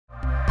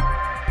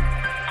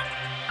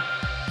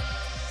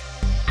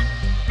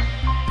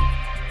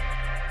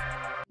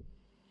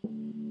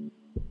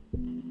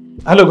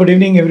Hello, good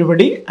evening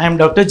everybody. I am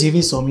Dr. G.V.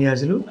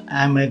 Somayajulu.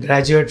 I am a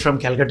graduate from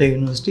Calcutta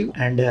University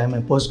and I am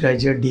a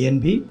postgraduate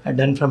DNB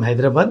done from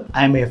Hyderabad.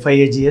 I am a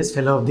FIAGES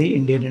fellow of the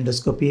Indian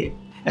Endoscopy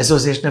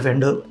Association of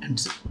Endo and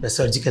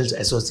Surgical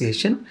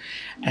Association,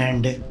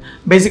 and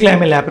basically I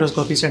am a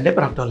laparoscopist and a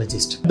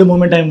proctologist. At the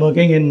moment I am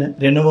working in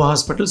Renova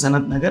Hospitals,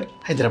 Sanath, Nagar,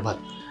 Hyderabad.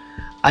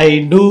 I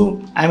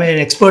am an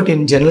expert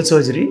in general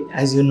surgery,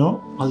 as you know,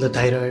 all the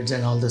thyroids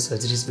and all the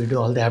surgeries we do,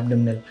 all the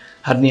abdominal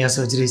hernia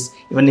surgeries,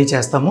 ఇవన్నీ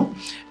చేస్తాము.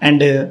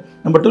 And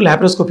number 2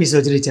 laparoscopy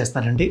surgery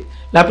చేస్తానండి.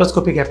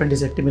 Laparoscopic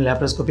appendicectomy,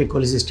 laparoscopic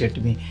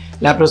cholecystectomy,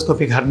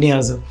 laparoscopic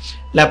hernias,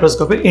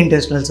 laparoscopic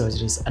intestinal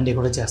surgeries అన్నీ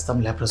కూడా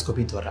చేస్తాం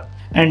laparoscopy ద్వారా.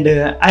 And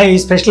I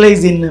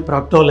specialise in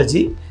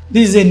ప్రాక్టాలజీ.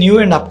 This is a new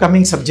and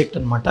upcoming subject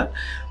అనమాట.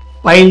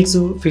 Piles,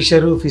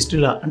 fisher,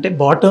 fistula అంటే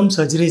bottom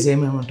surgeries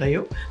ఏమేమి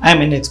ఉంటాయో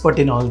I'm an expert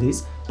in all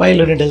these.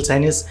 Pilonidal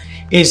sinus,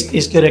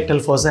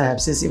 ఇస్క్యూరెక్టల్ fossa,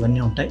 యాప్సిస్ ఇవన్నీ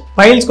ఉంటాయి.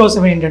 పైల్స్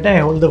కోసం ఏంటంటే I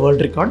hold the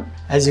world record,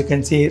 as you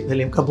can see the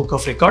Limca book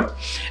of record,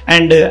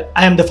 and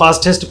I'm the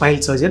fastest pile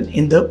surgeon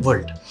in the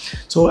world.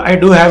 So I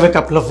do have a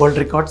couple of world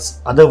records,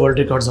 other world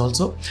records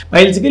also.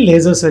 పైల్స్కి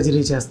laser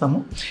surgery చేస్తాము.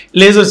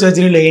 Laser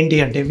సర్జరీలో ఏంటి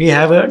అంటే we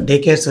have a day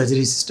care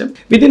surgery system.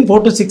 Within 4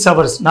 to 6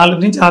 hours,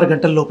 4 నుంచి 6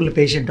 గంటల లోపల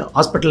patient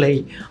hospital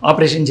అయ్యి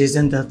operation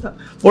చేసిన తర్వాత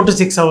 4 to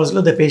 6 hours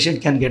the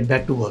patient can get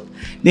back to work.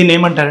 దీన్ని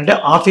ఏమంటారంటే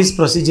ఆఫీస్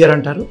ప్రొసీజర్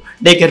అంటారు,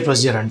 డే కేర్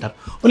ప్రొసీజర్ అంటారు.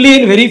 Only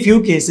in very few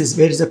cases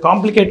where is a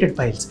complicated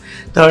piles,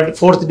 3rd,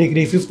 4th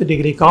degree, 5th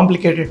degree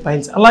complicated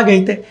piles,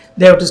 అలాగైతే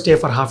they have to stay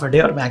for half a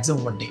day or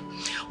maximum 1 day.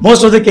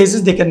 Most of the cases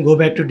they can go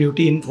back to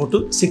duty in 4 to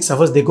 6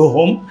 hours. They go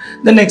home,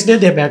 the next day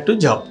they back to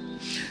job.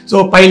 So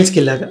piles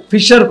ki laga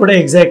fissure kuda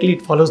exactly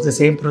it follows the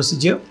same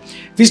procedure.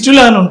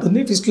 Fistula అని ఉంటుంది.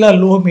 Fistula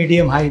low,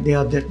 medium, high, they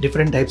are the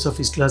different types of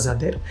fistulas are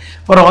there.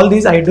 For all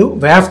these I do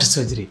waft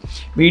surgery,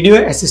 video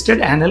assisted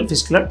anal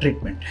fistula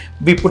treatment.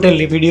 We put a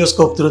video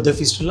scope through the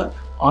fistula.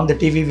 On the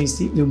TV we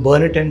see, we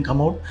burn it and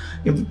come out.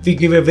 We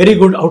give a very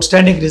good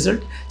outstanding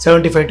result,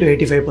 75 to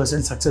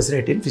 85% success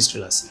rate in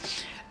fistulas.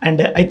 And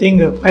I think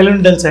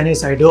pylonidal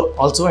sinus I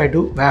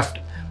do waft.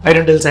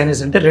 పైరోనిడల్ sinus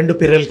అంటే 2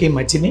 పిర్రలకి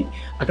మధ్యని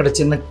అక్కడ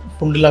చిన్న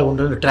పుండులాగా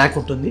ఉంటుంది, track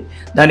ఉంటుంది,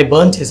 దాన్ని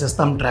burn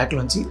చేసేస్తాం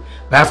ట్రాక్లోంచి,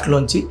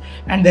 వ్యాఫ్ట్లోంచి,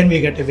 and then we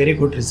get a very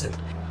good result.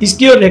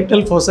 ఇస్కియో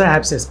rectal fossa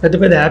apses, పెద్ద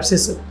పెద్ద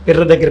apses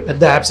పిర్ర దగ్గర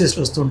పెద్ద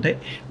యాప్సెస్లు వస్తుంటాయి,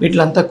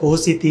 వీటిలంతా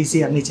కోసి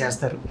తీసి అన్నీ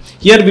చేస్తారు.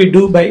 Here we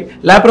do by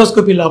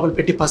laparoscopy లోపల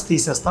పెట్టి పస్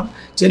తీసేస్తాం,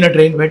 చిన్న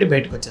డ్రైన్ పెట్టి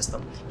బయటకు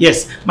వచ్చేస్తాం.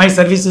 Yes, my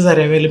services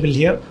are available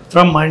here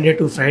from Monday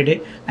to Friday.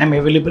 I'm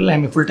available,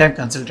 I'm a full time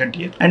consultant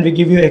here and we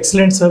give you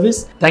excellent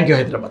service. Thank you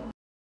Hyderabad.